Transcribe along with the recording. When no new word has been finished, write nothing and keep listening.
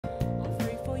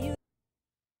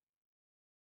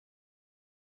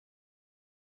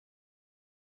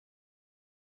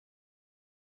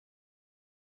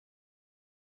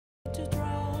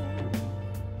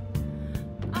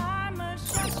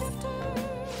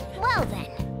Well then.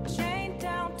 Chained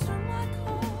down to my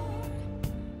core.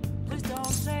 Please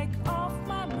don't take off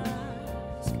my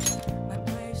mask. My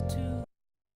place to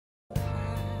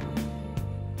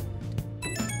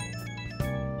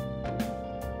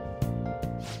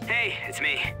Hey, it's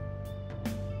me.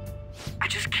 I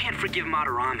just can't forgive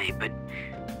Madarame, but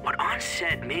what An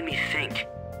said made me think.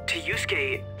 To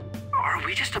Yusuke, are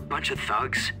we just a bunch of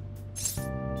thugs?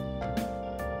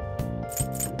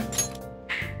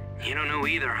 You don't know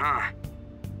either, huh?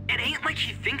 It ain't like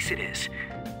he thinks it is.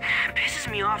 It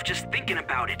pisses me off just thinking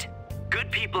about it.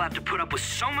 Good people have to put up with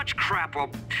so much crap while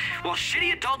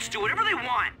shitty adults do whatever they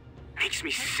want. Makes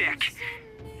me sick.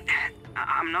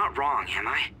 I'm not wrong, am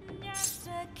I?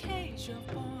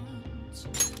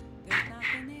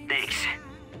 Thanks.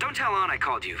 Don't tell An I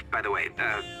called you, by the way.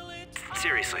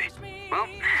 Seriously. Well,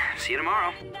 see you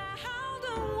tomorrow.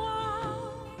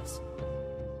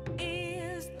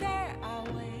 Is there a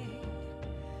way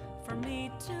for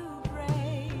me to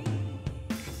break?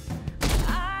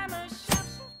 I'm a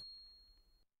chef.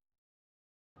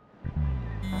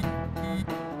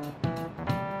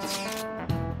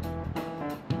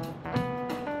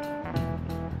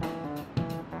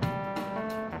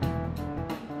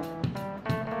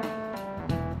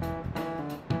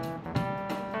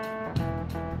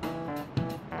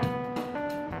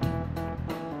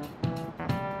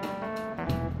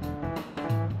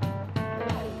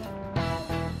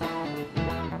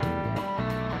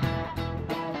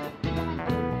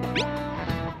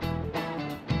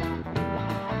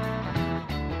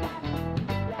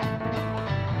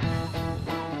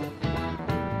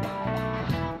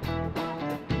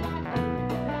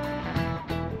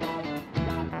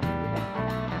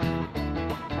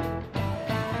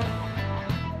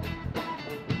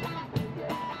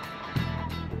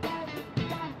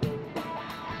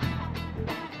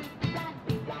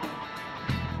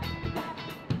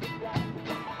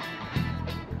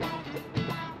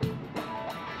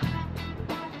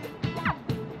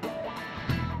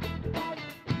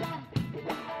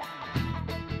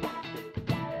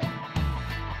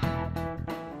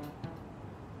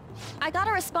 I got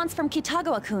a response from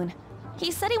Kitagawa-kun.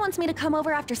 He said he wants me to come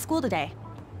over after school today.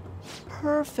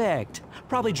 Perfect.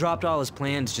 Probably dropped all his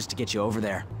plans just to get you over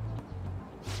there.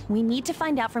 We need to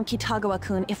find out from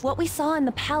Kitagawa-kun if what we saw in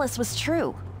the palace was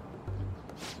true.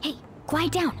 Hey,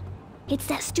 quiet down. It's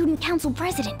that student council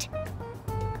president.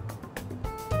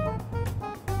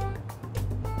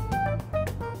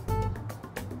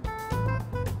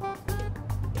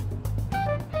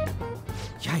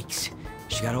 Yikes.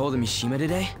 She got a hold of Mishima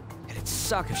today? It'd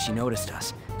suck if she noticed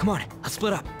us. Come on, let's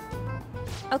split up.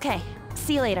 Okay,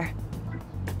 see you later.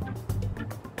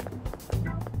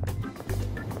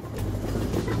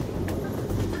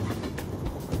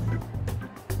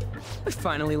 We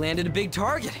finally landed a big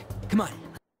target. Come on.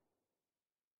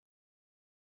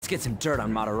 Let's get some dirt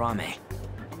on Madarame.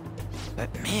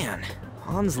 But man,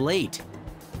 An's late.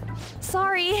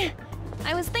 Sorry.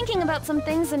 I was thinking about some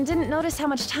things and didn't notice how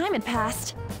much time had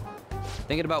passed.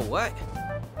 Thinking about what?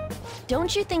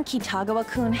 Don't you think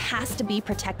Kitagawa-kun has to be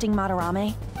protecting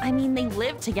Madarame? I mean, they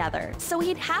live together, so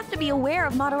he'd have to be aware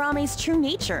of Madarame's true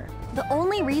nature. The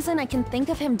only reason I can think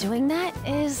of him doing that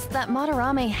is that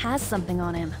Madarame has something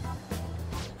on him.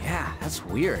 Yeah, that's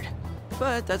weird.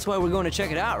 But that's why we're going to check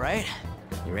it out, right?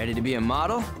 You ready to be a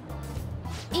model?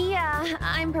 Yeah,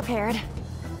 I'm prepared.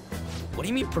 What do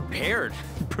you mean prepared?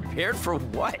 Prepared for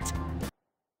what?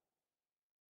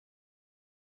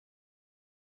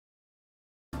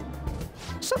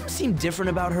 Something seemed different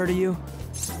about her to you?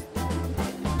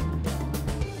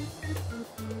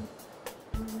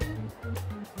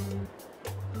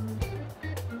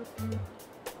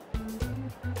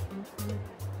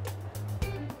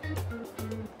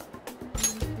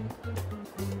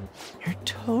 You're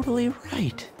totally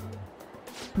right.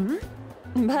 Hmm?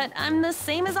 But I'm the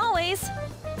same as always.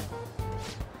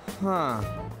 Huh.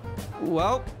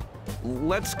 Well,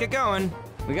 let's get going.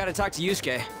 We gotta talk to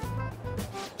Yusuke.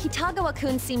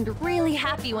 Kitagawa-kun seemed really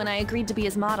happy when I agreed to be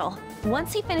his model.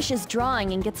 Once he finishes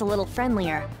drawing and gets a little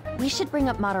friendlier, we should bring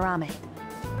up Madarame.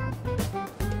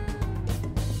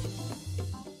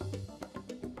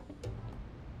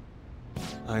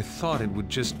 I thought it would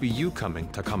just be you coming,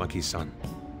 Takamaki-san.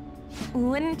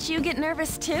 Wouldn't you get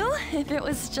nervous too, if it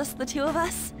was just the two of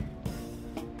us?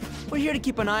 We're here to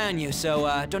keep an eye on you,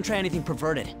 so don't try anything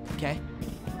perverted, okay?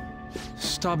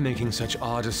 Stop making such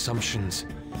odd assumptions.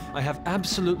 I have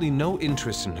absolutely no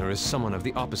interest in her as someone of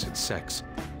the opposite sex.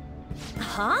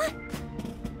 Huh?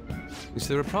 Is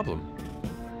there a problem?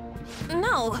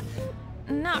 No,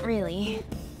 not really.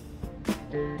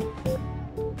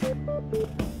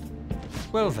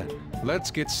 Well then,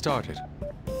 let's get started.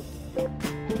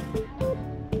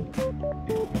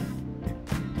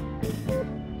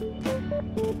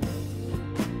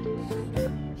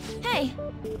 Hey!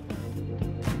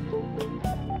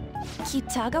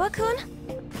 Kitagawa-kun?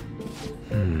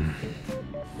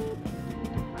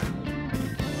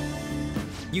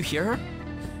 You hear her?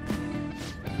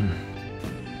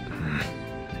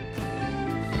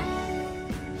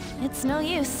 It's no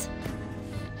use.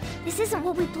 This isn't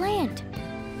what we planned.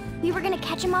 We were gonna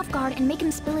catch him off guard and make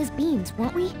him spill his beans,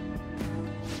 weren't we?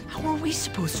 How were we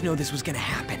supposed to know this was gonna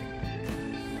happen?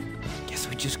 Guess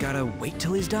we just gotta wait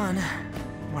till he's done.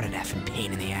 What an effing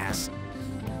pain in the ass.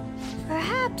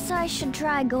 Perhaps I should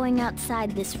try going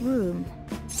outside this room.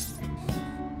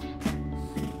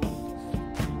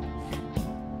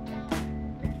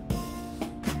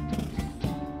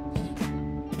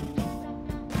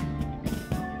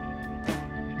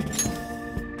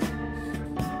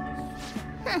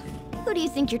 Who do you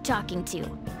think you're talking to?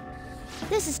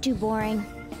 This is too boring,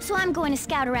 so I'm going to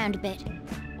scout around a bit.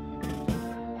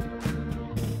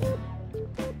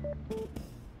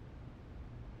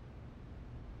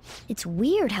 It's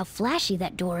weird how flashy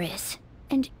that door is.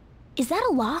 And is that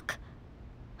a lock?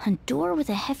 A door with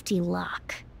a hefty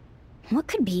lock. What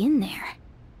could be in there?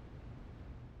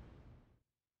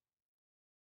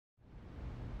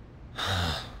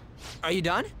 Are you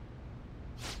done?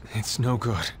 It's no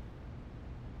good.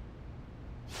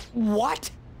 What?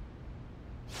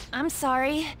 I'm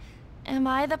sorry. Am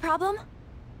I the problem?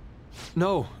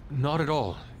 No, not at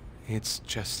all. It's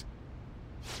just...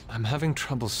 I'm having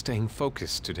trouble staying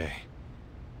focused today.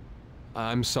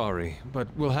 I'm sorry, but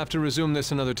we'll have to resume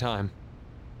this another time.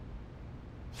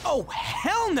 Oh,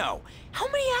 hell no! How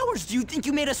many hours do you think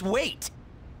you made us wait?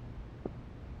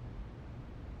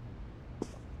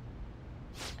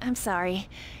 I'm sorry.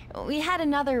 We had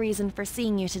another reason for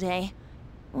seeing you today.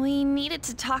 We needed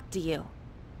to talk to you.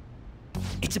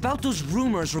 It's about those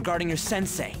rumors regarding your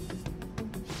sensei.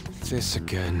 This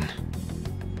again.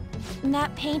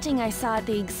 That painting I saw at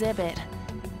the exhibit.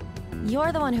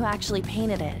 You're the one who actually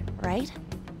painted it, right?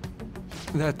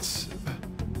 That's...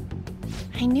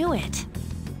 I knew it.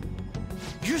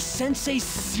 Your sensei's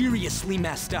seriously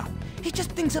messed up. He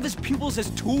just thinks of his pupils as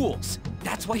tools.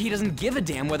 That's why he doesn't give a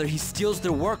damn whether he steals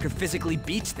their work or physically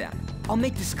beats them. I'll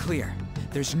make this clear.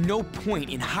 There's no point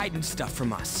in hiding stuff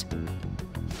from us.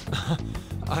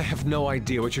 I have no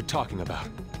idea what you're talking about.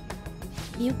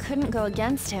 You couldn't go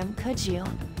against him, could you?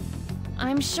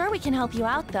 I'm sure we can help you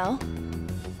out, though.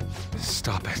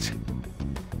 Stop it.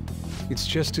 It's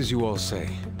just as you all say.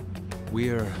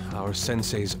 We're our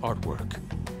sensei's artwork.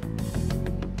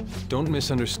 Don't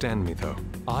misunderstand me, though.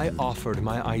 I offered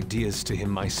my ideas to him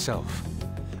myself.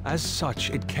 As such,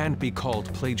 it can't be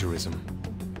called plagiarism.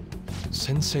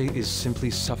 Sensei is simply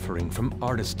suffering from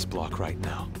artist's block right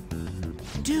now.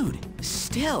 Dude,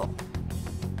 still.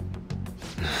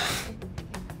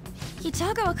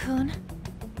 Kitagawa-kun.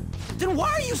 Then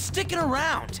why are you sticking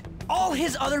around? All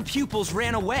his other pupils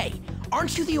ran away.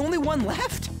 Aren't you the only one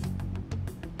left?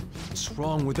 What's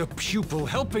wrong with a pupil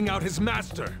helping out his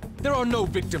master? There are no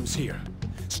victims here.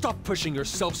 Stop pushing your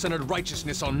self-centered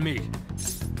righteousness on me.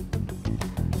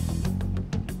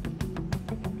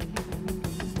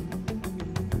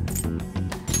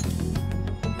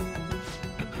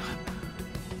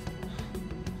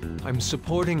 I'm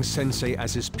supporting Sensei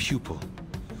as his pupil.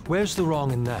 Where's the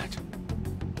wrong in that?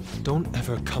 Don't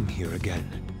ever come here again.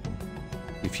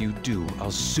 If you do,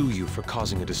 I'll sue you for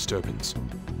causing a disturbance.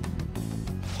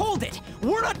 Hold it!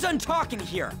 We're not done talking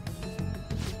here!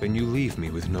 Then you leave me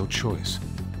with no choice.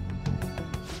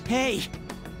 Hey!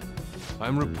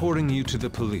 I'm reporting you to the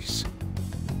police.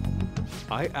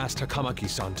 I asked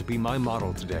Takamaki-san to be my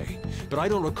model today, but I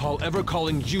don't recall ever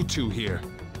calling you two here.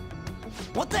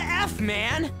 What the F,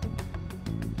 man?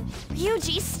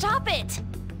 Ryuji, stop it!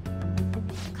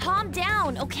 Calm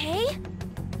down, okay?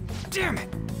 Damn it!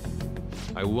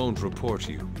 I won't report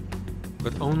you,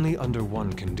 but only under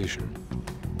one condition.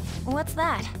 What's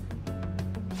that?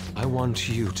 I want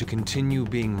you to continue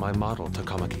being my model,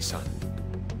 Takamaki-san.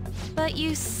 But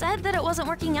you said that it wasn't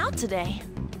working out today.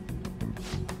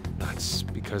 That's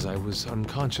because I was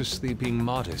unconsciously being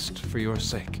modest for your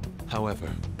sake. However,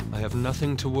 I have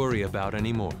nothing to worry about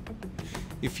anymore.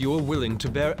 If you're willing to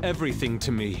bear everything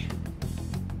to me,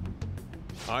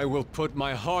 I will put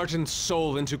my heart and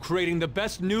soul into creating the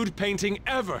best nude painting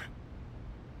ever!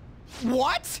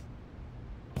 What?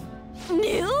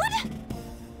 Nude?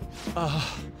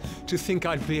 To think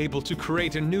I'd be able to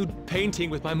create a nude painting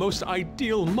with my most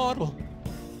ideal model.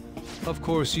 Of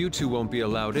course, you two won't be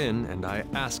allowed in, and I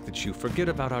ask that you forget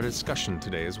about our discussion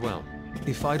today as well.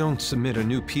 If I don't submit a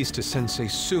new piece to Sensei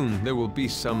soon, there will be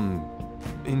some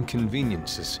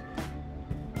inconveniences.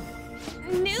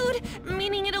 Nude,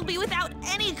 meaning it'll be without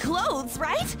any clothes,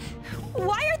 right?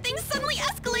 Why are things suddenly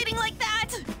escalating like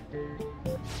that?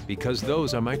 Because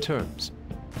those are my terms.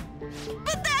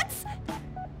 But that's...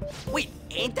 Wait,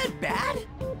 ain't that bad?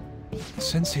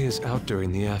 Sensei is out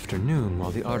during the afternoon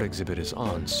while the art exhibit is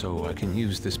on, so I can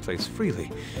use this place freely.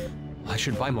 I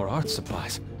should buy more art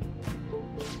supplies.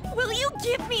 Will you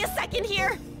give me a second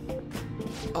here?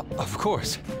 Of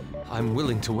course. I'm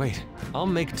willing to wait. I'll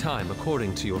make time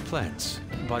according to your plans,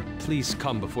 but please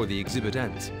come before the exhibit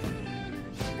ends.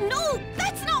 No,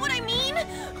 that's not what I mean!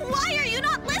 Why are you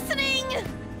not listening?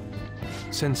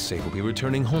 Sensei will be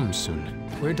returning home soon.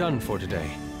 We're done for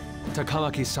today.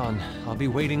 Takamaki-san, I'll be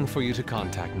waiting for you to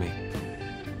contact me.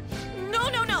 No,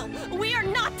 no, no! We are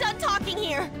not done talking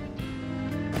here!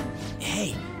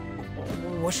 Hey,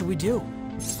 what should we do?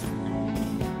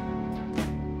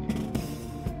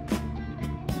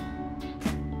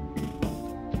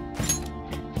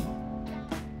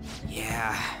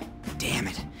 Yeah, damn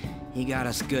it. He got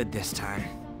us good this time.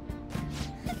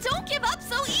 Don't give up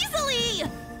so easily!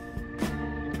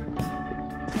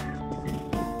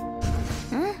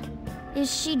 Huh?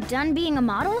 Is she done being a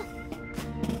model?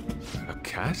 A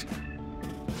cat?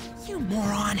 You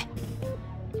moron!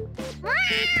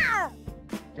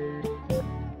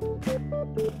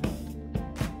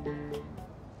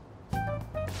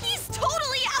 He's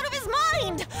totally out of his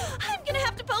mind! I'm gonna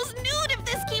have to pose nude if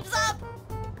this keeps up!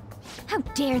 How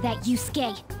dare that,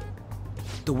 Yusuke?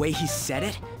 The way he said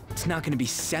it, it's not gonna be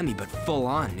semi, but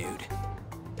full-on nude.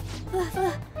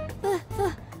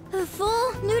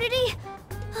 Full nudity?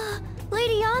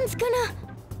 Lady Yan's gonna...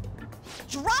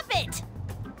 Drop it!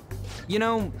 You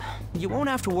know, you won't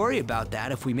have to worry about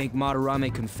that if we make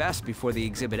Madarame confess before the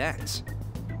exhibit ends.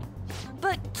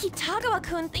 But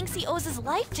Kitagawa-kun thinks he owes his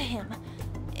life to him.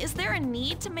 Is there a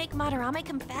need to make Madarame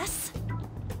confess?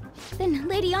 Then,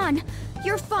 Lady Yan,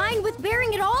 you're fine with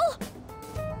bearing it all?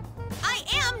 I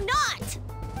am not!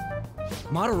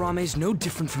 Madarame's no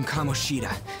different from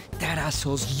Kamoshida. That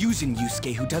asshole's using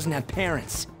Yusuke who doesn't have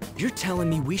parents. You're telling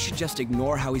me we should just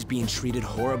ignore how he's being treated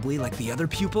horribly like the other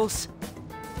pupils?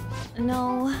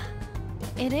 No.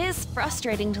 It is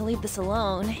frustrating to leave this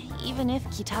alone, even if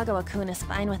Kitagawa-kun is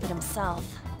fine with it himself.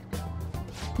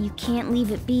 You can't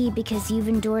leave it be because you've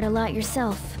endured a lot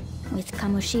yourself, with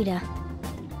Kamoshida.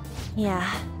 Yeah.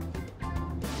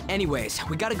 Anyways,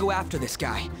 we gotta go after this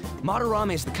guy.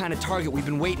 Madarame is the kind of target we've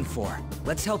been waiting for.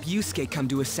 Let's help Yusuke come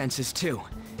to his senses too.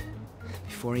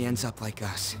 Before he ends up like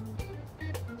us.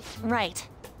 Right.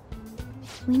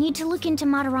 We need to look into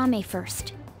Madarame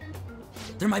first.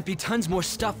 There might be tons more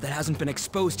stuff that hasn't been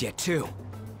exposed yet too.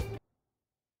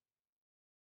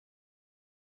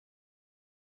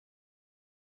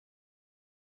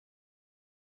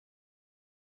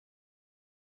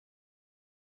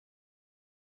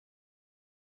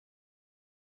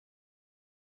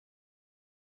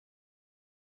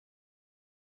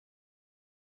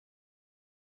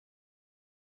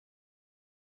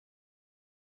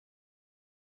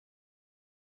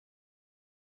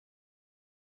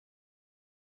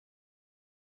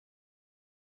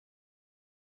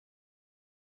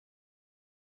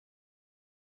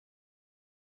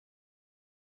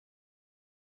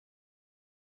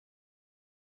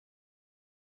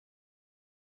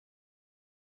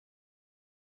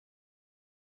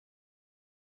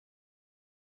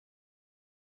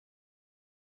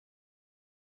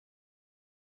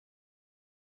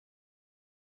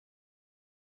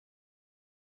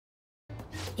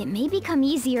 It may become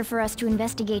easier for us to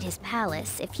investigate his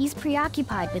palace if he's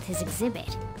preoccupied with his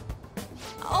exhibit.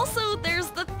 Also, there's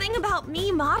the thing about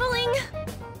me modeling.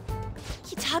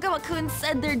 Kitagawa-kun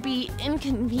said there'd be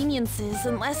inconveniences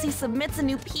unless he submits a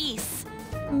new piece.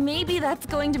 Maybe that's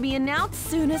going to be announced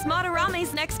soon as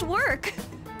Madarame's next work.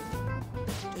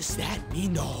 Does that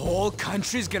mean the whole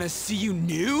country's gonna see you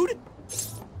nude?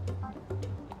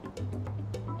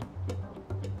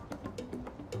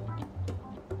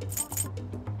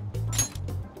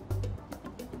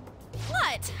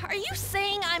 What? Are you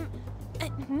saying I'm...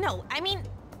 no, I mean,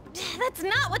 that's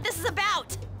not what this is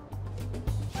about!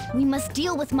 We must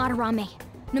deal with Madarame,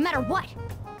 no matter what,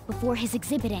 before his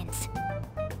exhibit ends.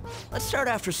 Let's start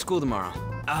after school tomorrow.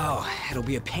 Oh, it'll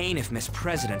be a pain if Miss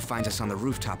President finds us on the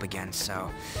rooftop again, so...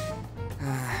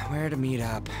 where to meet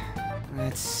up?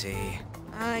 Let's see...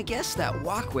 I guess that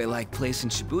walkway-like place in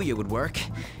Shibuya would work.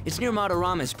 It's near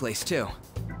Madarame's place, too.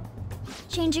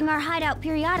 Changing our hideout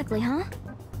periodically, huh?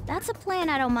 That's a plan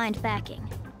I don't mind backing.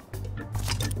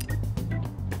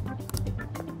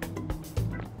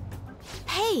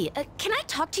 Hey, can I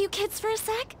talk to you kids for a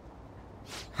sec?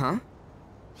 Huh?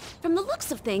 From the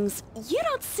looks of things, you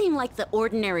don't seem like the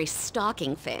ordinary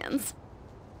stalking fans.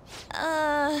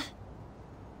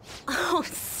 Oh,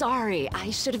 sorry. I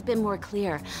should have been more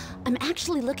clear. I'm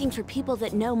actually looking for people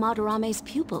that know Madarame's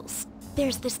pupils.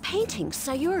 There's this painting,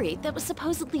 Sayuri, that was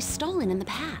supposedly stolen in the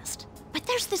past. But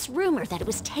there's this rumor that it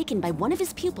was taken by one of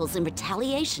his pupils in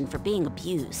retaliation for being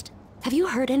abused. Have you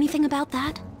heard anything about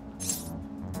that?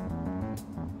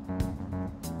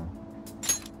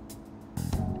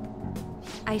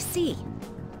 I see.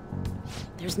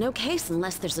 There's no case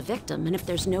unless there's a victim, and if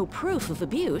there's no proof of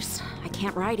abuse, I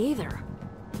can't write either.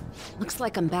 Looks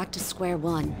like I'm back to square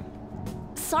one.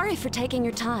 Sorry for taking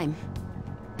your time.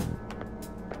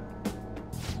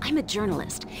 I'm a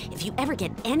journalist. If you ever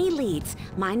get any leads,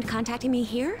 mind contacting me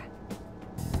here?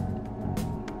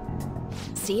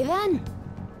 See you then.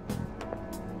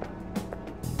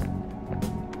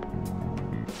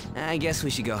 I guess we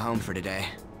should go home for today.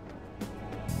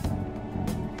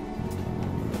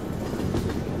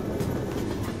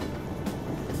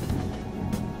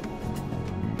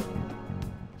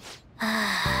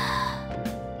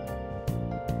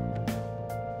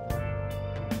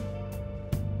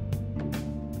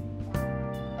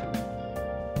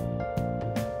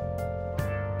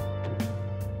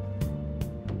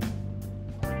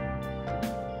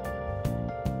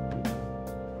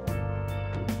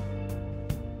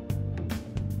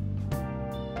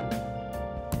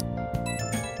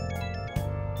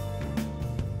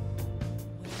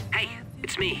 Hey,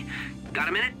 it's me. Got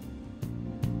a minute?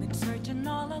 Been searching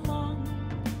all along.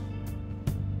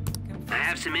 I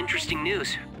have some interesting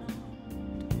news.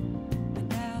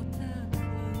 Without a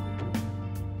clue,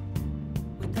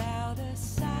 without a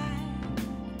sign,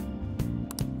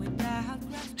 without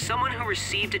Someone who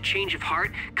received a change of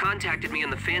heart contacted me on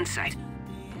the fan site.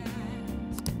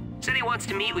 Said he wants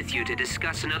to meet with you to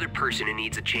discuss another person who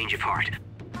needs a change of heart.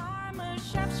 I'm a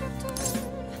sharpshooter.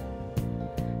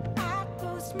 I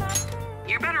post my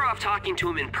You're better off talking to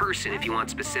him in person if you want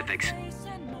specifics. face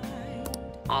and mind.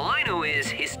 All I know is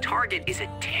his target is a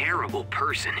terrible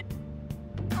person,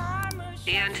 I'm a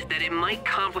and that it might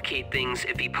complicate things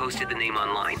if he posted the name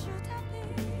online.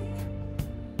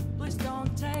 Please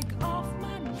don't take off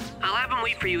my mind. I'll have him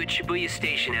wait for you at Shibuya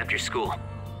Station after school.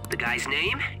 The guy's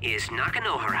name is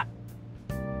Nakanohara.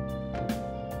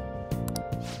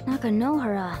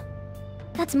 Nakanohara.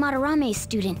 That's Madarame's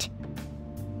student.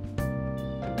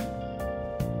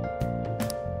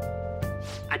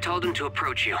 I told him to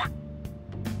approach you.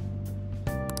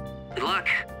 Good luck.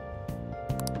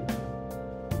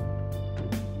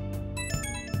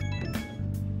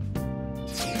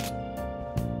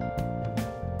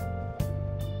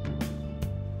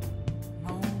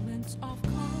 Moments of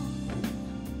calm,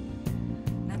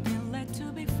 nothing left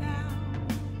to be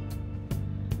found.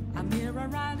 A mirror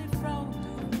right in front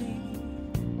of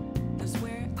me, that's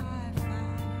where I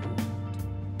found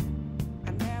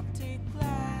an empty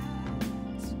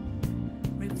glass,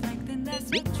 reflecting that's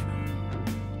the truth.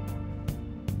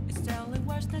 It's telling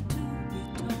words not to be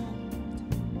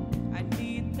told. I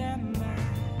need that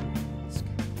mask.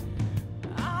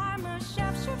 I'm a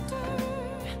sharpshooter.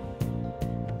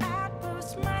 At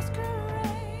this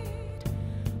masquerade,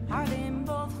 heart in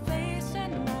both face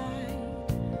and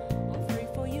mind, all free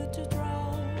for you to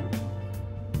draw.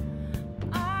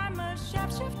 I'm a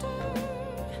sharpshooter,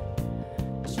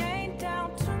 chained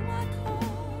down to my core.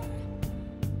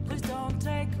 Please don't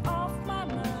take off my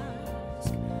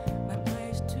mask, my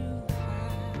place to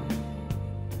hide.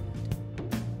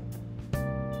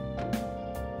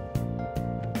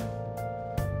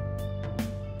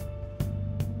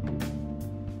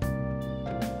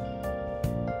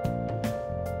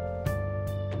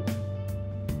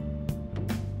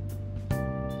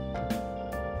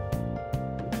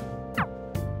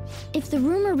 If the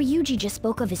rumor Ryuji just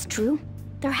spoke of is true,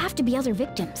 there have to be other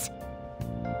victims.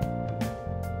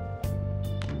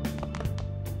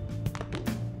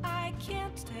 I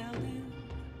can't tell you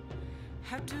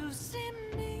how to see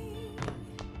me.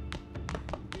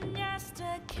 Just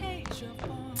a cage of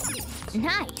bones.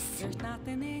 Nice. There's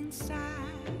nothing inside.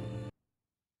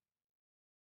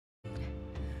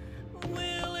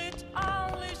 Will it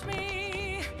unleash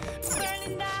me?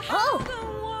 Burning down Oh! the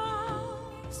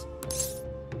walls.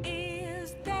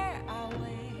 Is there a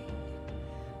way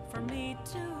for me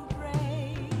to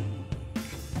break?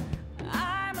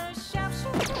 I'm a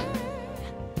sharpshooter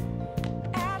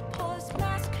at post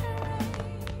masquerade.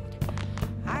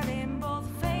 Heart in both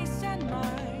face and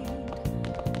mind,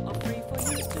 all free for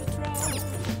you to draw.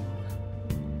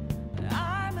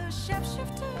 I'm a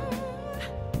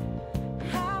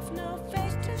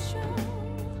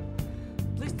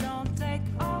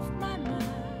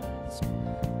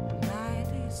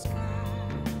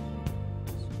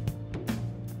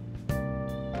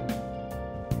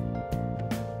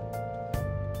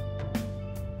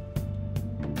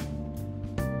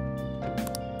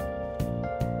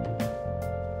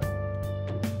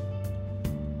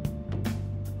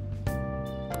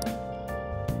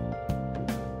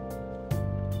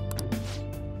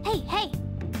Hey, hey!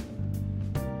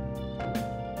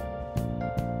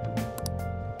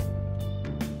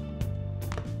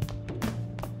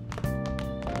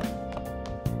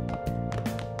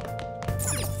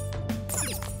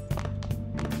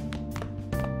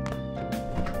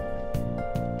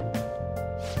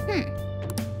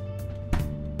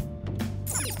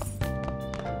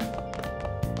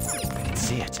 I can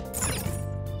see it.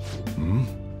 Hmm?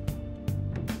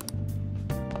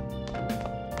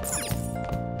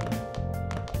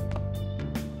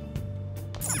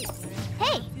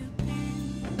 Hey!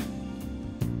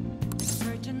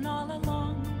 Searching all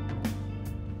along.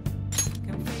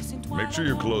 Confessing Make sure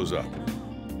you close up.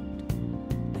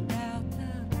 Without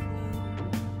a clue,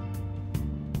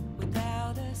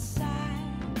 without a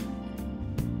sign,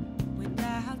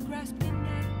 without grasping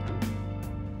it.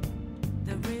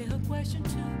 The real question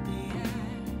to be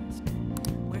asked: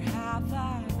 where have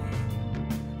I been?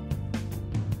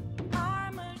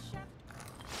 I'm a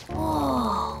shepherd.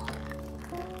 Whoa!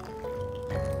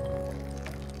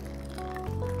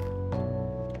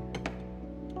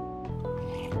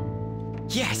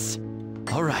 Yes!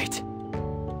 All right.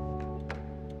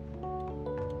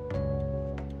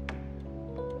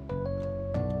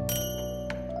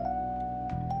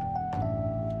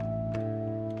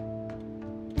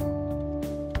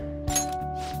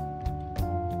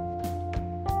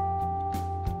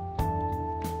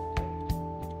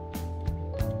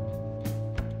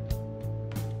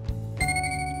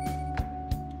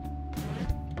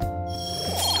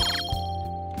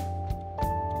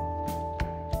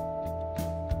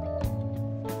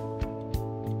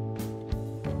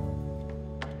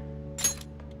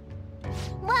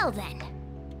 Well then.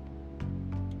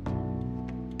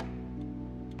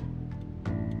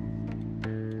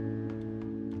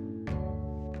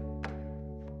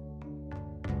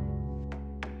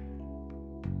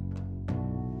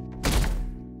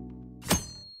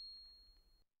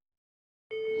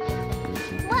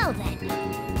 Well then.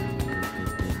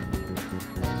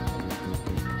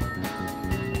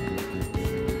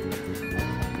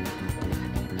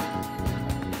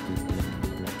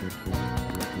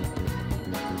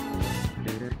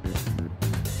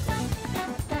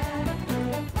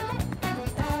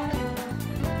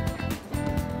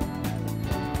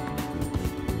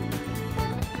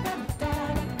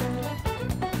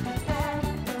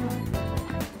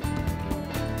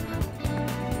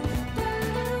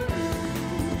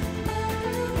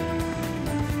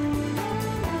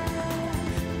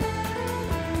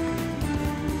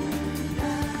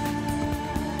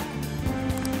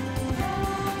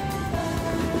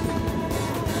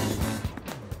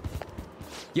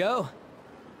 Yo!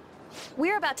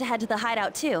 We're about to head to the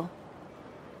hideout too.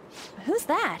 Who's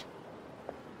that?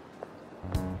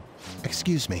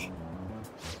 Excuse me.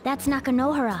 That's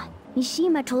Nakanohara.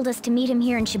 Mishima told us to meet him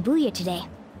here in Shibuya today.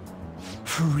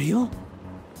 For real?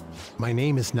 My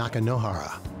name is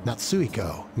Nakanohara,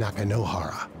 Natsuhiko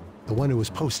Nakanohara, the one who was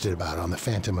posted about on the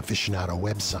Phantom Aficionado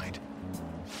website.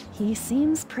 He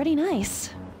seems pretty nice.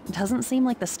 Doesn't seem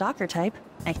like the stalker type.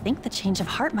 I think the change of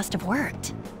heart must have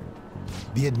worked.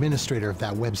 The administrator of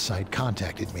that website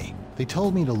contacted me. They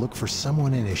told me to look for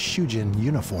someone in a Shujin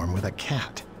uniform with a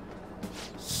cat.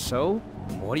 So,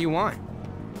 what do you want?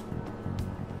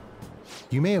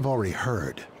 You may have already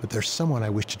heard, but there's someone I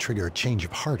wish to trigger a change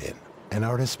of heart in. An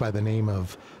artist by the name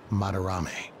of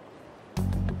Madarame.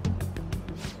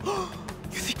 You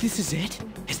think this is it?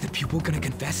 Is the pupil gonna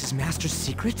confess his master's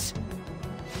secrets?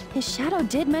 His shadow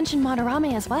did mention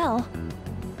Madarame as well.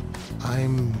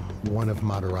 I'm one of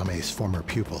Madarame's former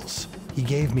pupils. He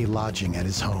gave me lodging at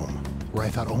his home, where I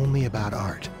thought only about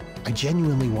art. I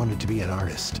genuinely wanted to be an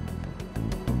artist.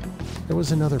 There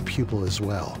was another pupil as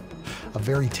well, a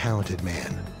very talented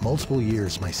man, multiple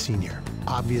years my senior.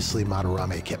 Obviously,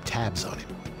 Madarame kept tabs on him.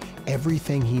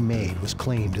 Everything he made was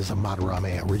claimed as a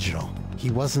Madarame original. He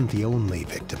wasn't the only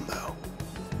victim, though.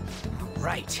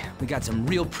 Right, we got some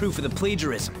real proof of the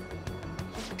plagiarism.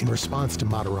 In response to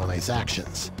Madarame's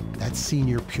actions, that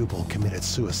senior pupil committed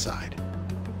suicide.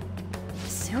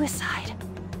 Suicide?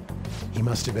 He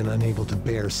must have been unable to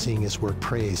bear seeing his work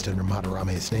praised under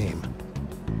Madarame's name.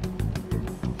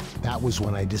 That was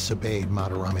when I disobeyed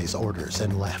Madarame's orders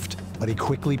and left, but he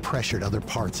quickly pressured other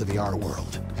parts of the art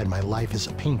world, and my life as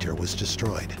a painter was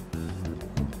destroyed.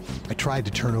 I tried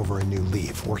to turn over a new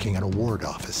leaf, working at a ward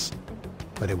office,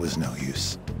 but it was no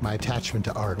use. My attachment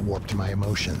to art warped my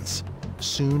emotions.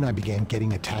 Soon I began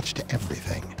getting attached to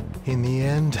everything. In the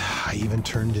end, I even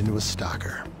turned into a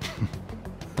stalker.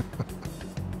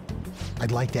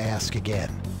 I'd like to ask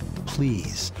again.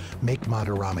 Please, make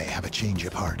Madarame have a change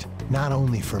of heart. Not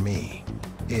only for me.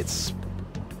 It's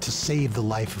to save the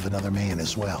life of another man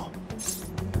as well.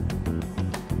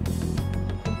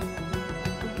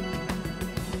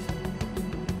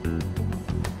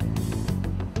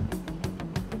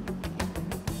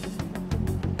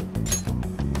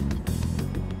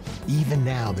 Even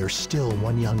now, there's still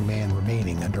one young man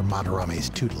remaining under Madarame's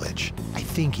tutelage. I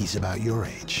think he's about your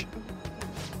age.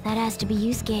 That has to be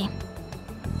Yusuke.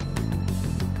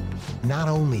 Not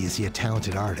only is he a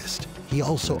talented artist, he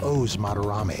also owes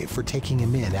Madarame for taking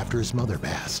him in after his mother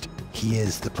passed. He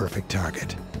is the perfect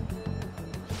target.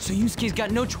 So Yusuke's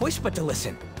got no choice but to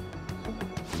listen.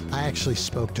 I actually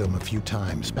spoke to him a few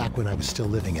times back when I was still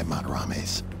living at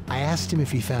Madarame's. I asked him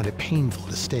if he found it painful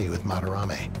to stay with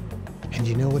Madarame. And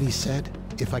you know what he said?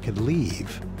 If I could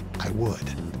leave, I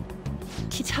would.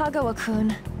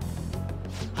 Kitagawa-kun.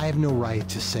 I have no right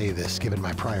to say this given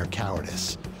my prior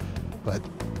cowardice, but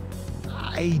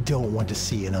I don't want to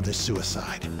see another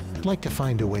suicide. I'd like to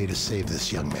find a way to save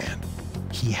this young man.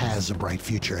 He has a bright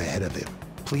future ahead of him.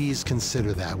 Please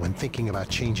consider that when thinking about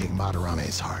changing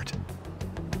Madarame's heart.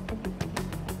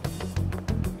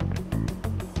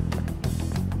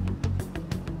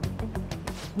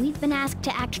 We've been asked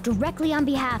to act directly on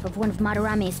behalf of one of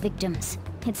Madarame's victims.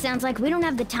 It sounds like we don't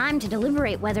have the time to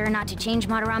deliberate whether or not to change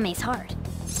Madarame's heart.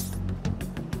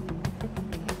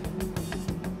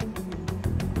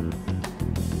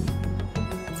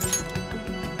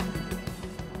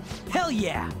 Hell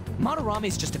yeah!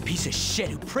 Madarame's just a piece of shit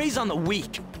who preys on the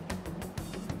weak.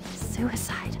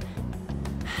 Suicide.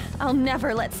 I'll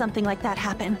never let something like that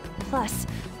happen. Plus,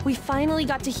 we finally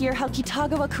got to hear how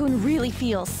Kitagawa-kun really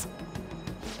feels.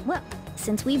 Well,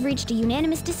 since we've reached a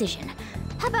unanimous decision,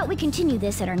 how about we continue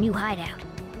this at our new hideout?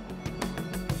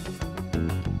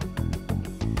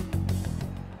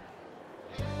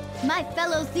 My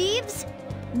fellow thieves,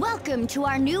 welcome to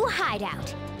our new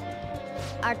hideout.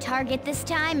 Our target this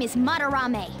time is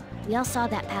Madarame. We all saw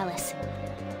that palace.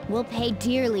 We'll pay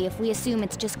dearly if we assume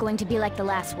it's just going to be like the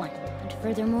last one. And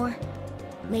furthermore,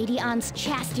 Lady Ann's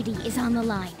chastity is on the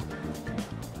line.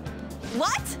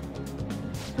 What?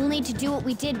 We'll need to do what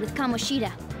we did with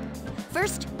Kamoshida.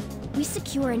 First, we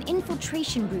secure an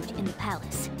infiltration route in the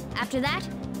palace. After that,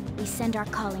 we send our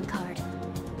calling card.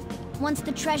 Once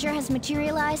the treasure has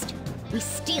materialized, we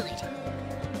steal it.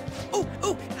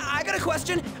 Oh, I got a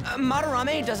question.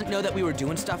 Madarame doesn't know that we were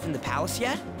doing stuff in the palace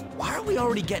yet? Why are we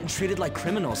already getting treated like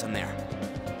criminals in there?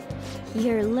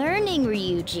 You're learning,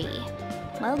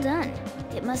 Ryuji. Well done.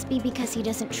 It must be because he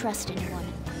doesn't trust anyone.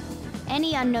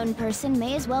 Any unknown person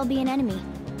may as well be an enemy.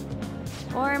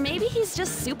 Or maybe he's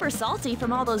just super salty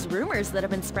from all those rumors that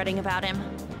have been spreading about him.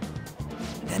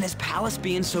 Then his palace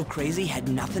being so crazy had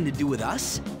nothing to do with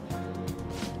us?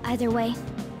 Either way,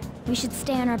 we should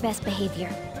stay on our best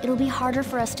behavior. It'll be harder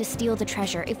for us to steal the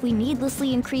treasure if we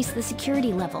needlessly increase the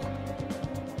security level.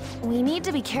 We need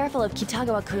to be careful of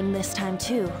Kitagawa-kun this time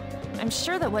too. I'm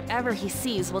sure that whatever he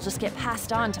sees will just get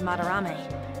passed on to Madarame.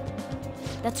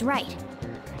 That's right.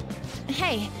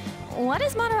 Hey, what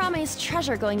is Madarame's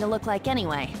treasure going to look like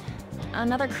anyway?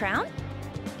 Another crown?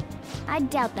 I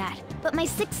doubt that, but my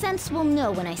sixth sense will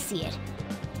know when I see it.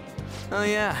 Oh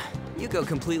yeah, you go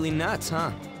completely nuts,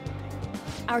 huh?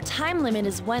 Our time limit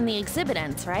is when the exhibit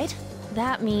ends, right?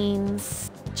 That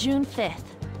means June 5th.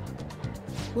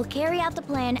 We'll carry out the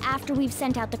plan after we've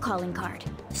sent out the calling card.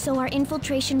 So our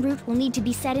infiltration route will need to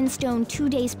be set in stone 2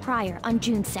 days prior on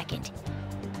June 2nd.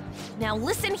 Now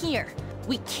listen here.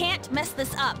 We can't mess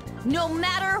this up, no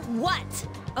matter what,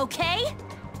 okay?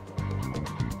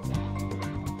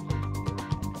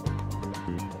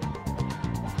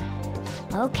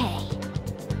 Okay.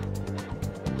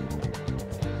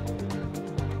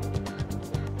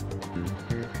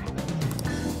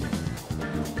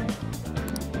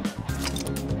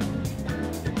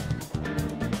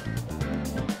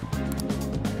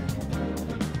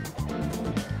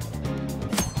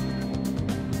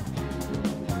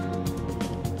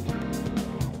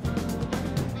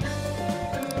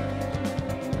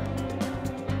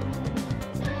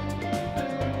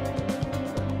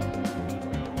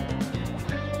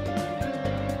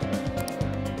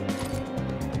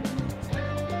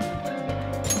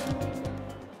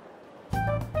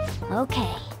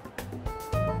 Okay.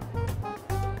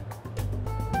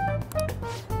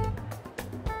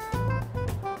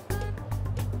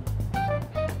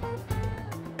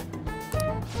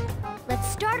 Let's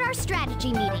start our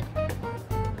strategy meeting.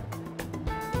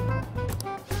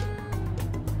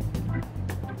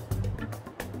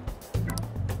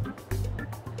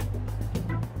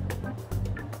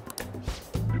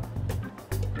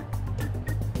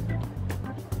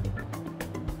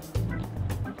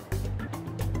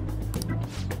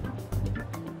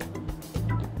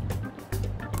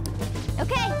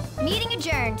 Meeting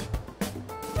adjourned.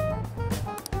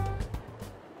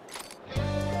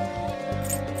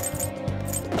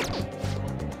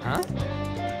 Huh?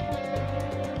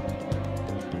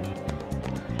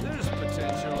 There's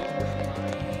potential.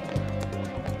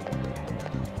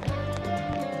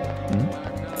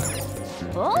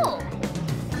 Oh!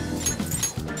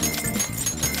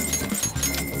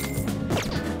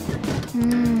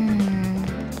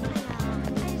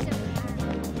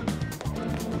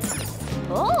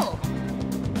 Oh!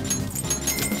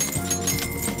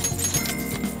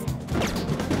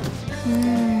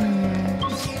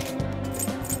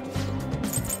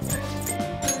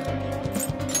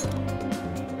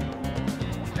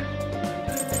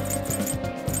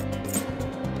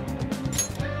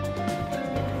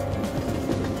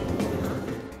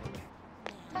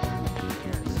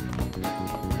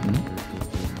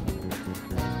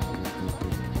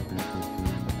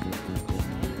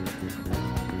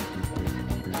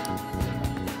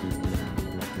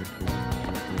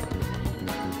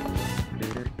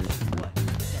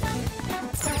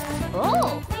 Oh!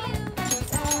 Oh!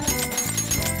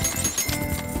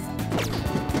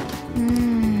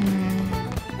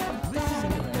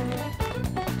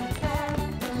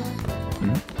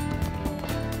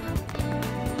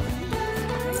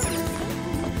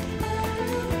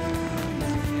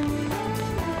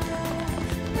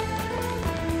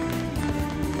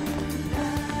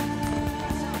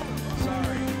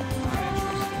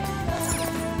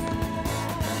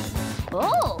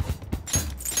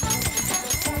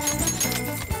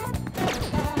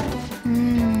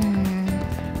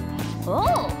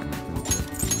 Oh!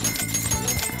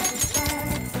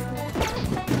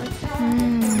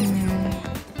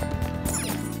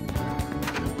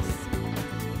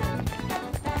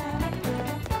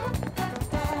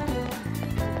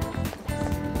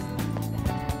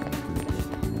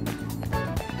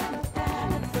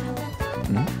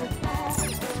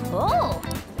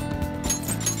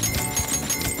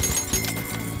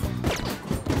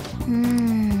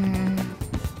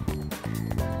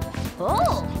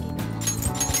 Oh! Oh!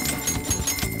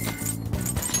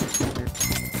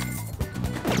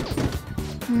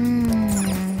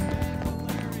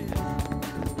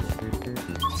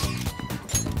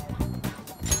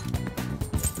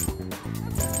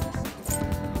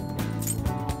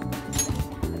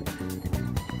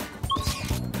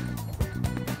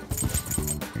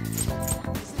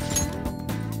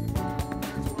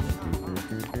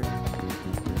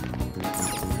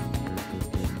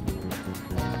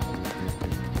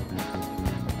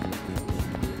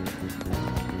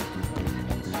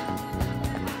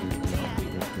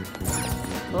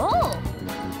 Oh!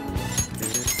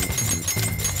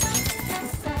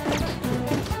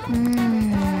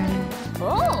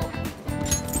 Oh!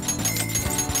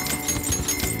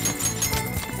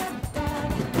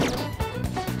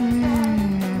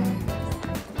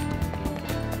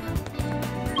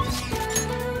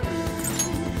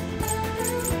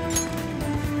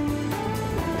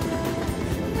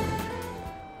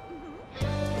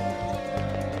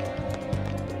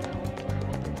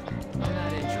 I'm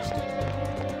not interested.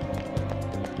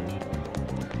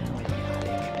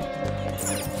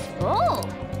 Oh!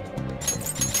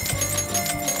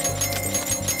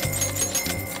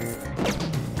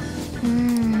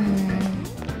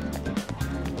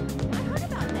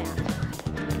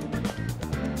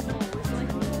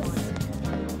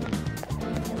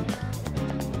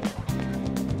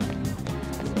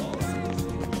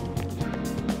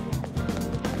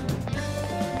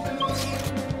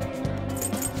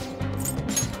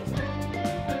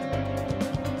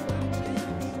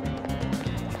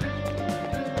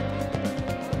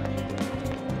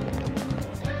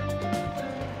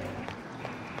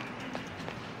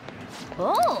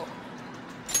 Oh!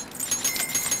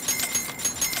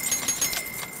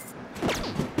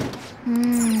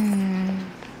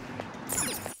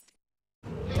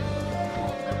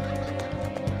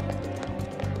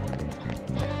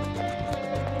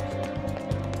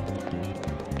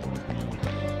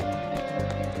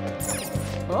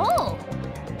 Oh!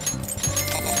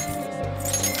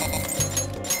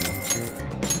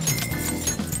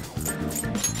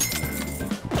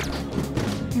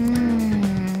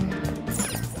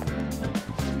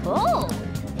 Oh!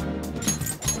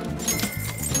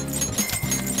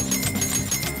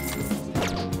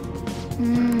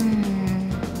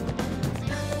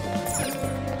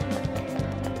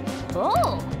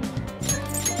 Oh!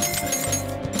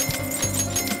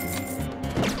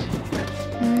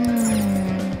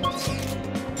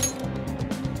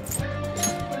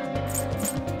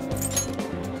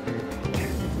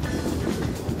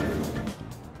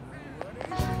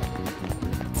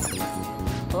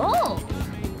 Oh!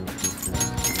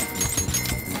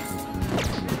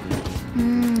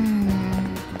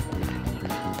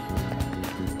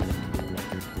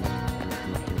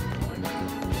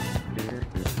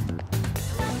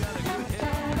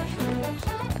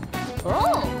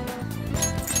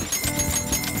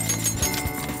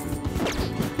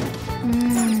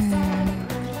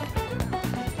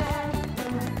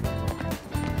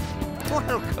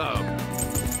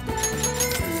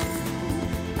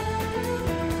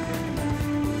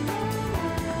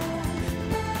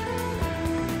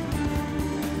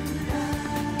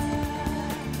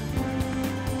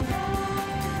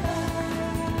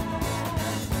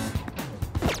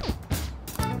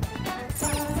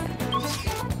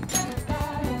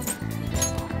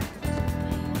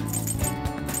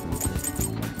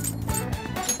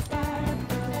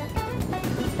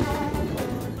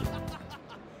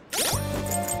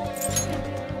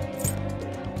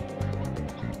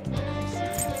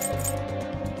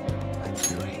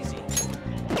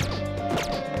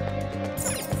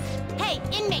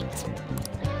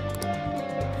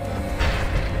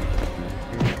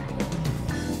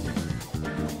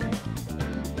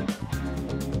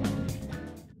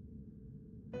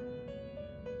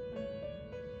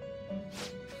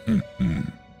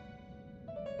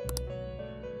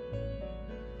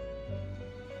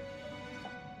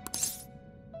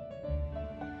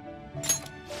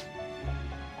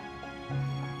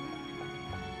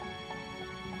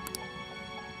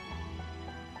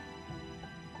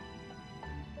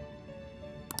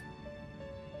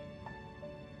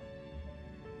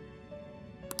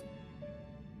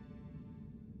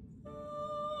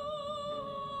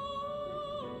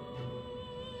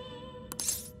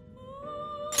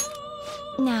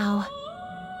 Now.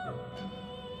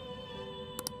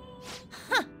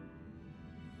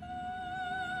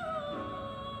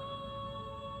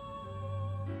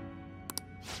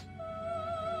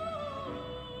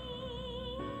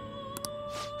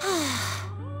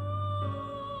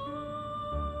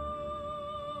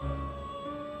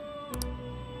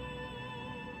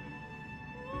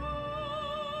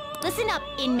 Listen up,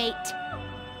 inmate.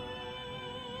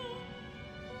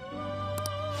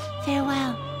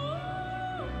 Farewell.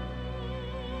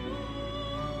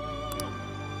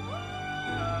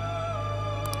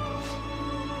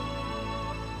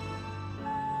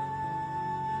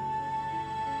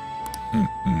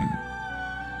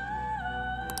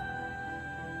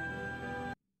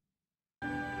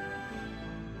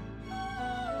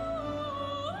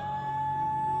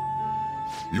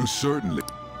 You certainly...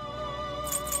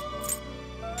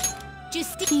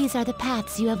 These are the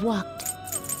paths you have walked.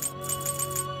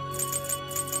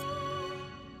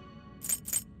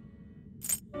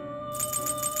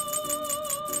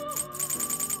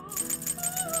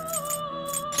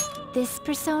 This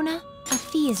persona? A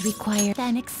fee is required.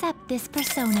 Then accept this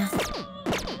persona.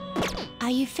 Are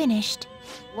you finished?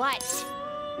 What?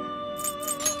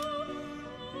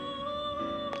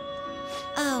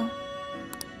 Oh.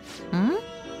 Hmm?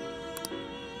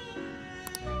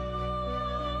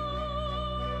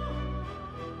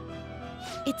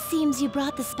 It seems you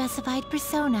brought the specified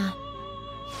persona.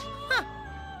 Huh.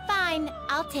 Fine,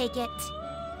 I'll take it.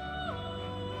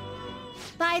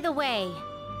 By the way,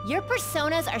 your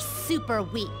personas are super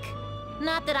weak.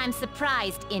 Not that I'm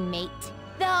surprised, inmate.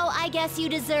 Though I guess you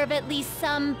deserve at least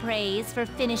some praise for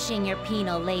finishing your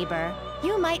penal labor.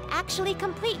 You might actually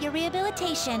complete your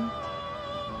rehabilitation.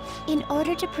 In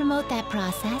order to promote that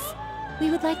process, we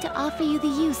would like to offer you the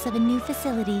use of a new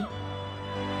facility.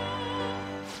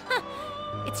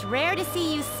 It's rare to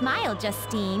see you smile,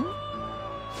 Justine.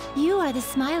 You are the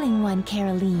smiling one,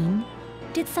 Caroline.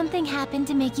 Did something happen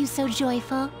to make you so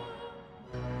joyful?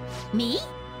 Me?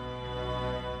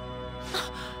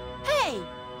 Hey!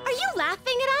 Are you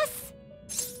laughing at us?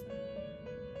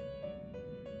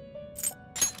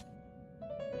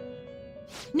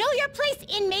 Know your place,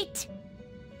 inmate!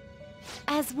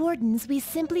 As wardens, we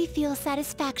simply feel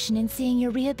satisfaction in seeing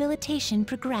your rehabilitation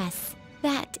progress.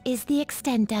 That is the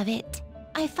extent of it.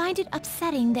 I find it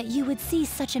upsetting that you would see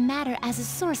such a matter as a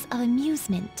source of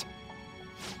amusement.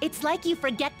 It's like you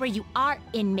forget where you are,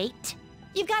 inmate.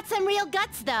 You've got some real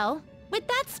guts, though. With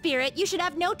that spirit, you should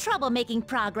have no trouble making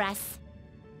progress.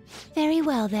 Very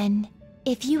well, then.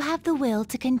 If you have the will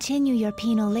to continue your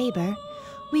penal labor,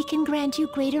 we can grant you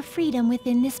greater freedom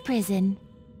within this prison.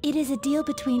 It is a deal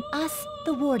between us,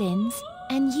 the wardens,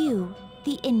 and you,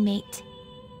 the inmate.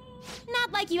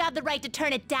 Not like you have the right to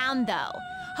turn it down, though.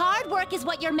 Hard work is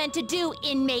what you're meant to do,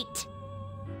 inmate.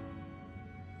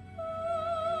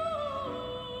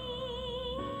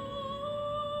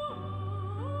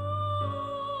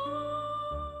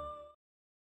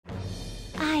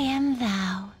 I am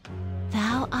thou.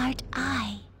 Thou art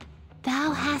I.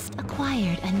 Thou hast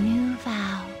acquired a new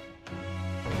vow.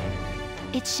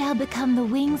 It shall become the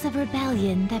wings of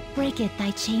rebellion that breaketh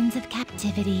thy chains of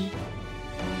captivity.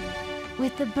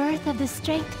 With the birth of the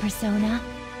strength persona,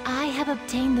 I have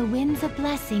obtained the winds of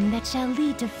blessing that shall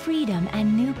lead to freedom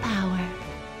and new power.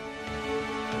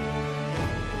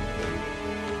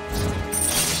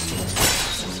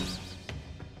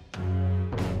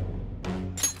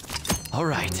 All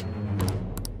right.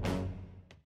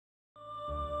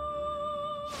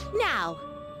 Now,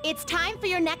 it's time for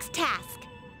your next task.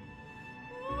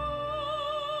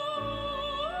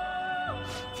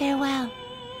 Farewell.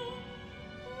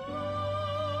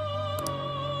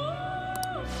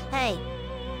 Hey.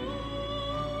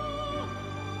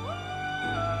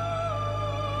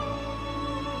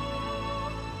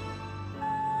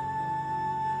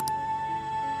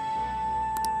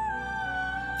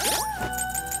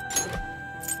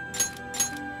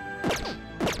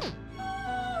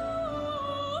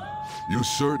 You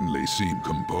certainly seem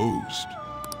composed.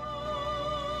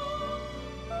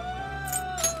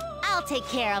 I'll take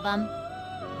care of him.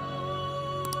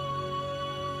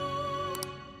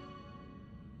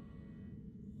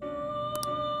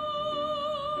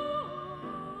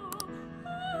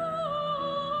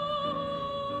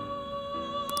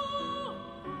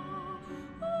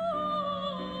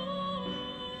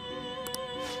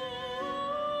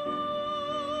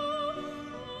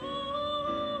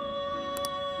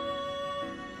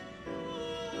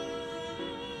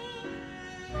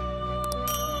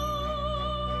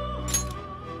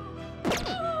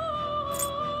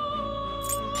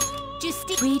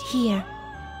 Just Read here.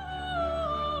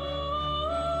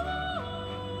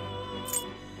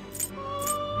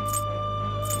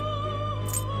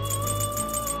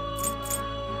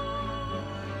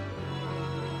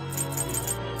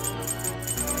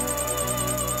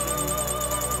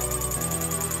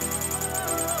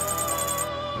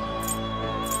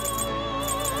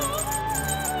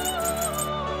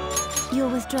 You'll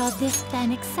withdraw this,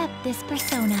 then accept this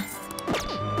persona.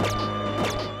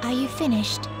 Are you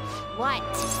finished? What?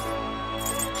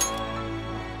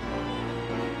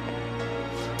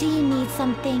 Do you need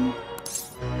something?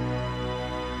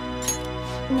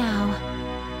 Now.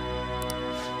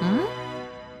 Hmm?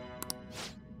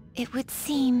 It would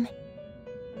seem...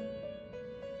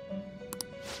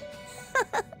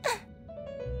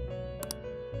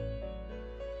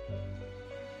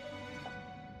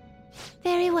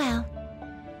 Very well.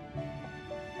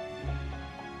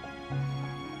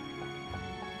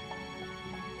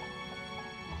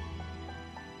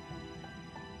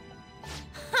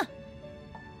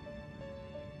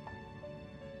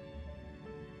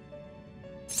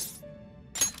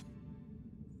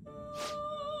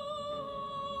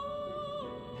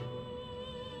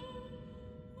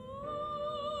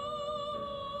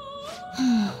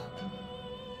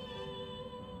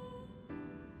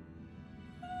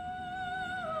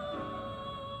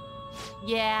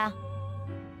 Yeah.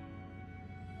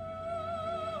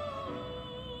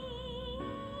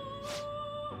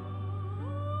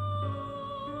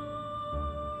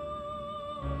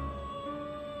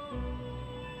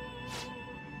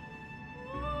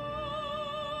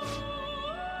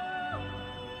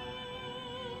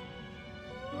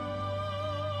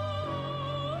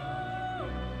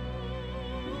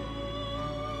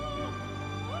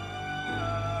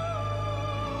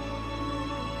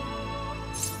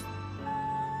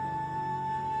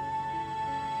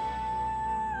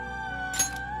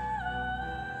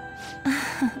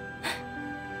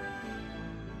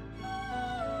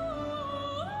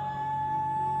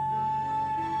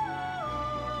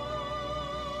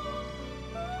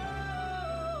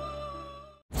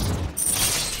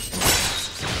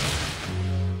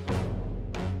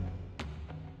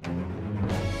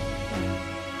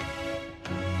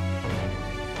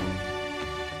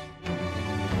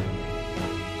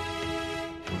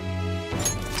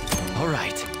 All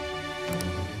right.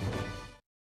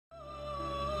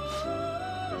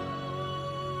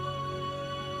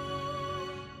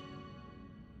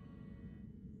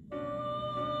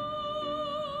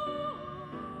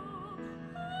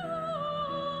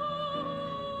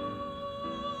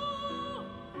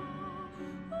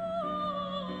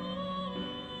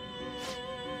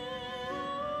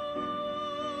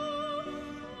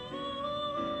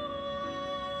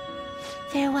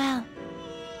 Farewell.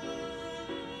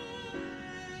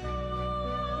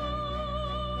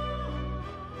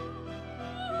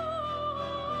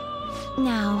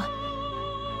 Now.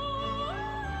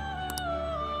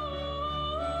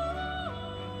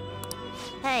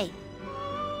 Hey.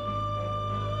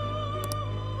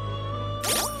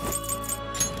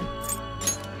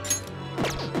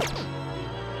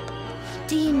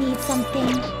 Do you need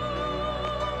something?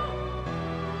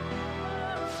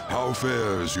 How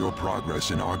fares your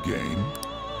progress in our game?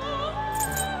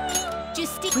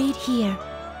 Just read here.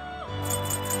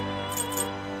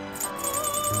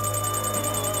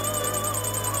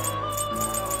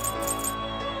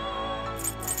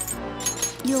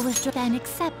 You'll withdraw and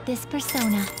accept this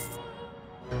persona.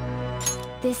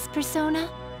 This persona?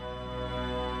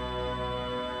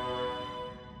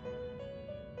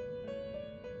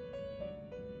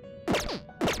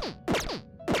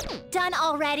 Done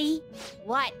already?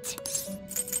 What?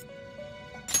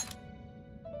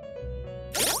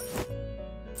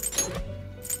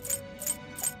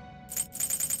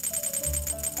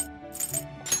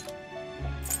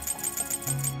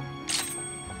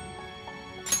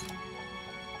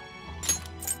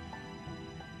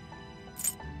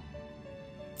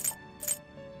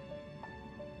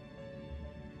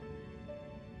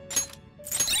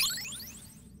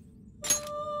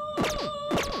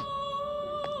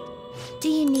 Do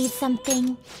you need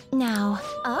something? Now.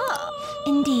 Oh.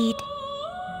 Indeed.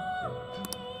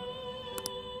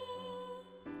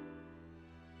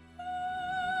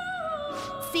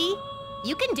 See?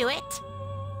 You can do it.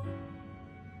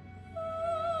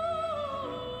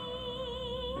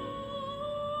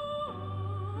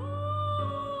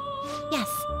 Yes.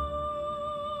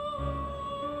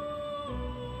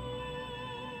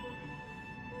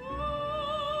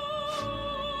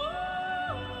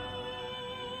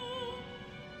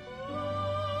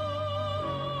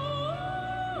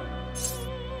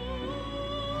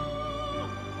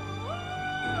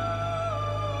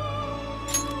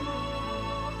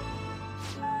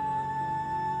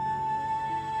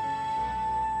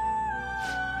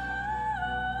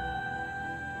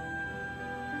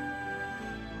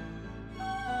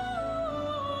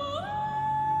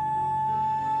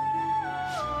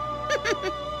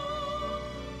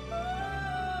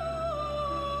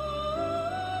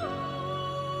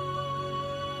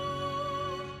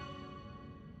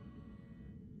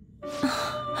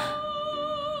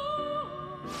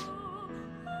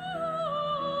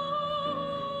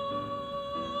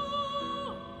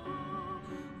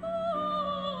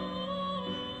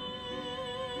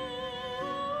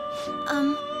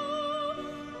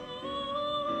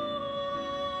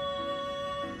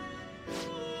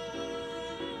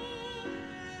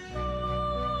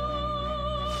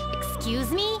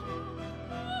 Excuse me?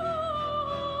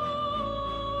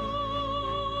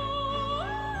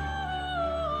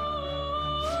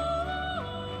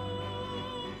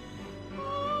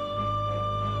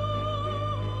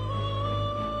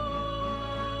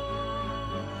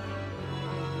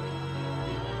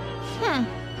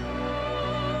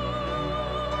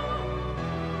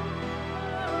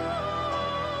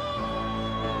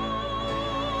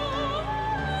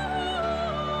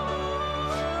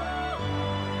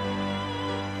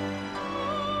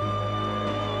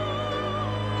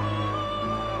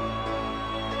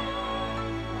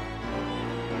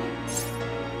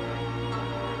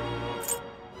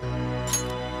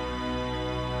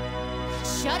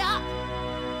 Shut up!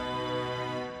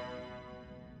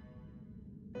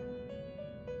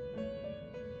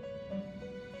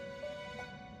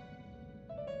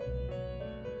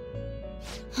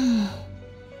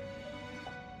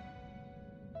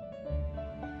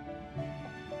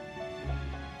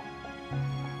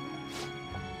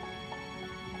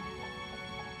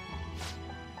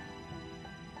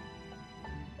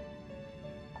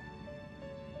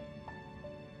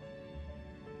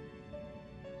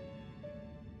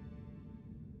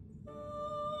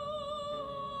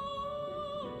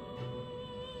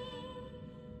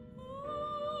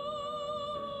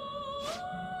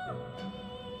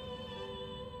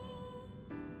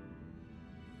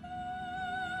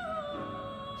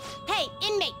 Hey,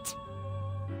 inmate!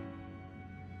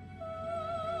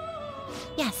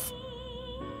 Yes.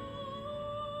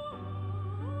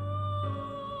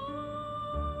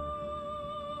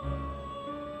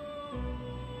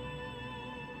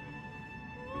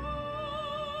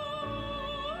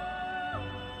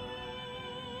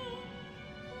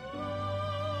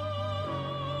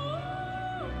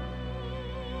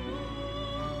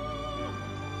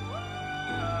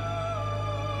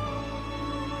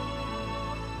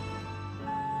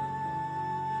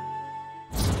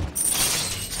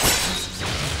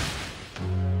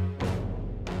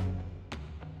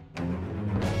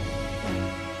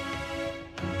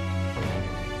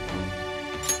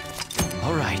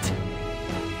 All right.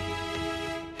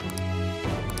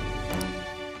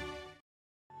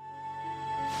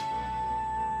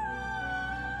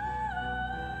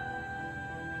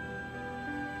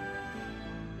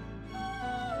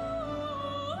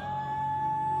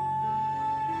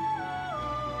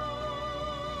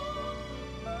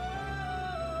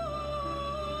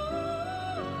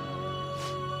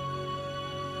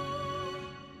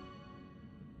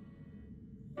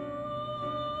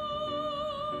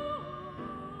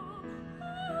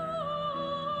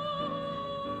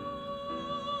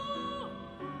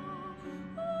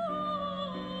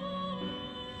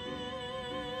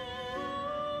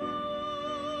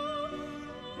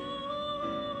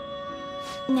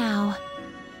 Now.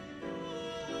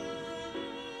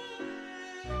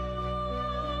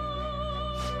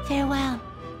 Farewell.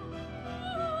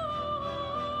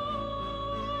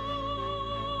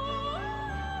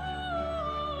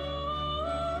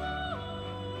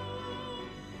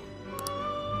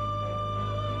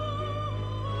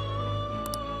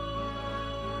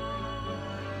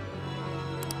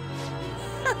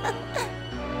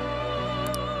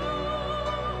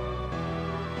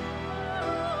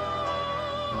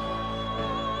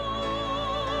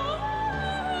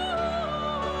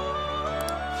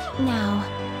 Now.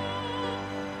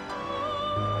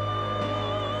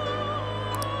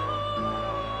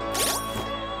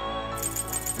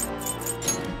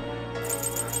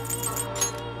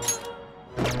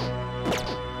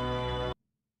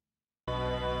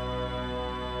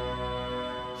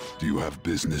 Do you have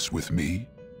business with me?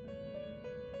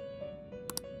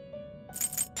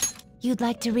 You'd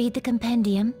like to read the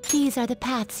compendium? These are the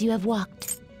paths you have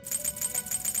walked.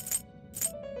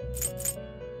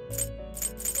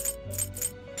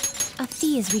 A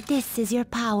fee is this is your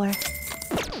power.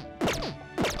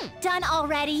 Done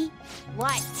already?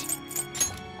 What?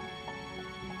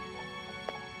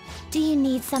 Do you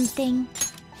need something?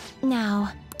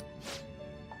 Now.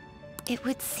 It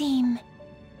would seem...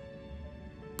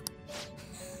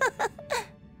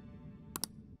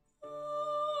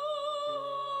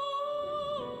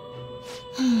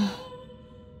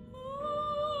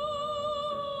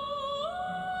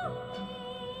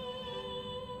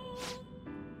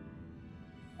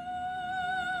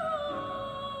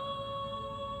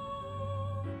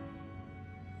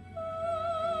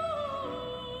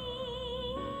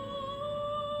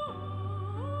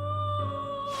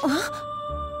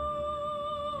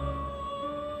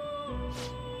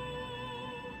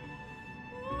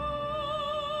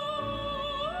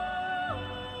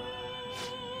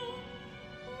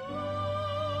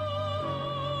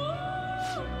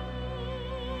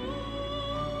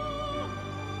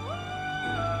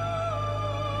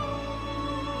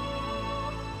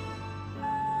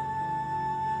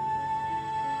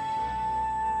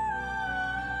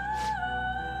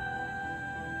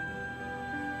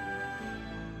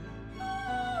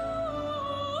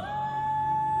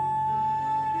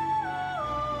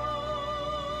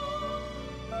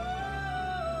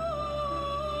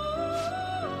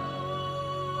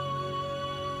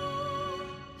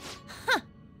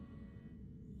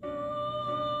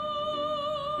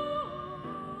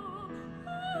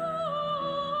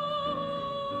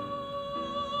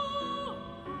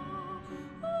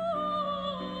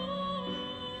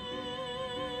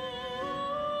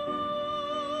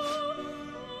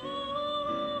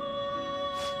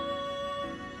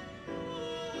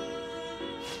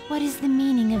 What is the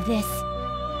meaning of this?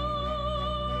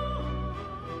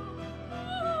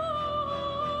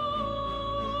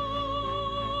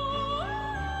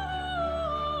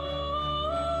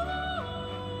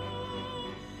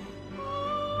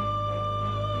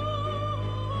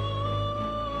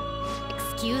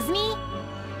 Excuse me?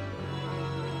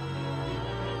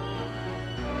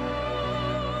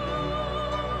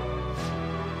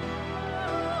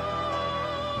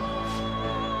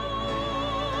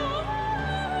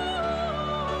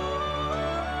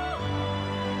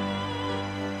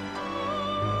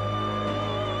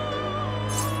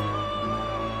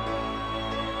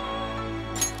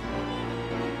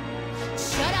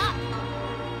 Shut up!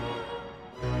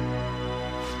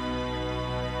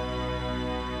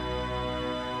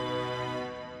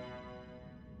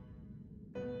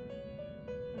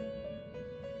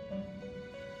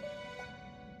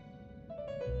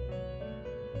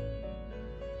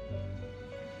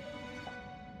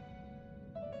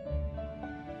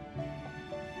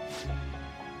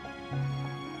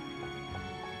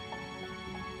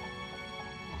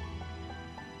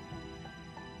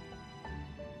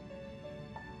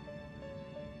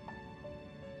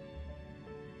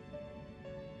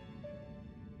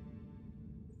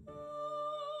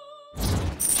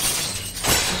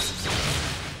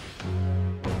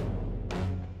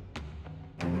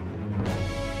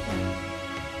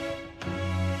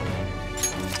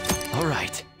 All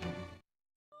right.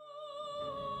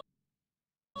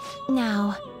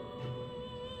 Now.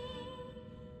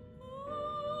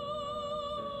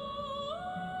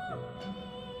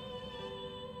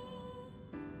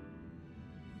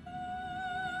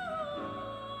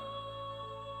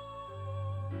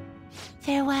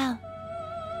 Farewell.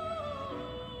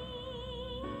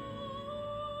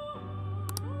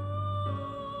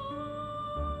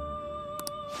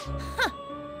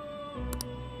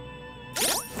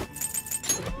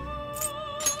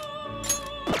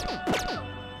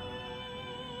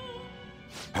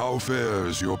 How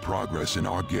fares your progress in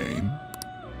our game?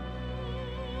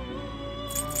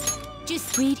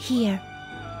 Just wait here.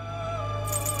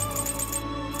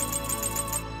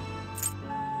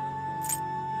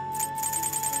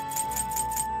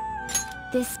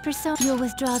 This persona. You'll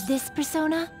withdraw this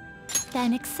persona,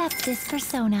 then accept this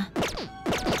persona.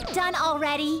 Done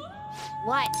already?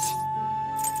 What?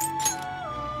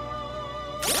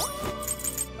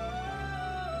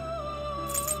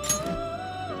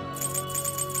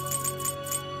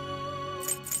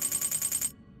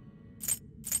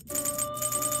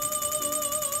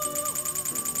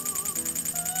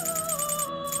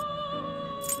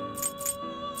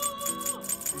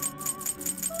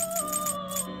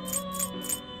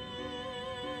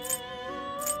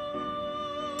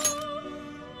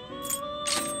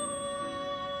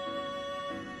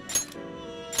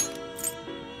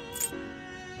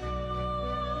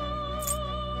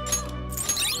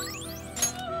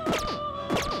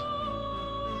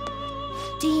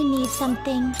 Do you need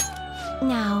something?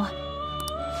 Now,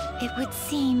 it would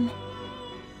seem...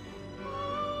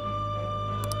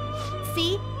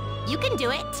 See? You can do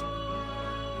it!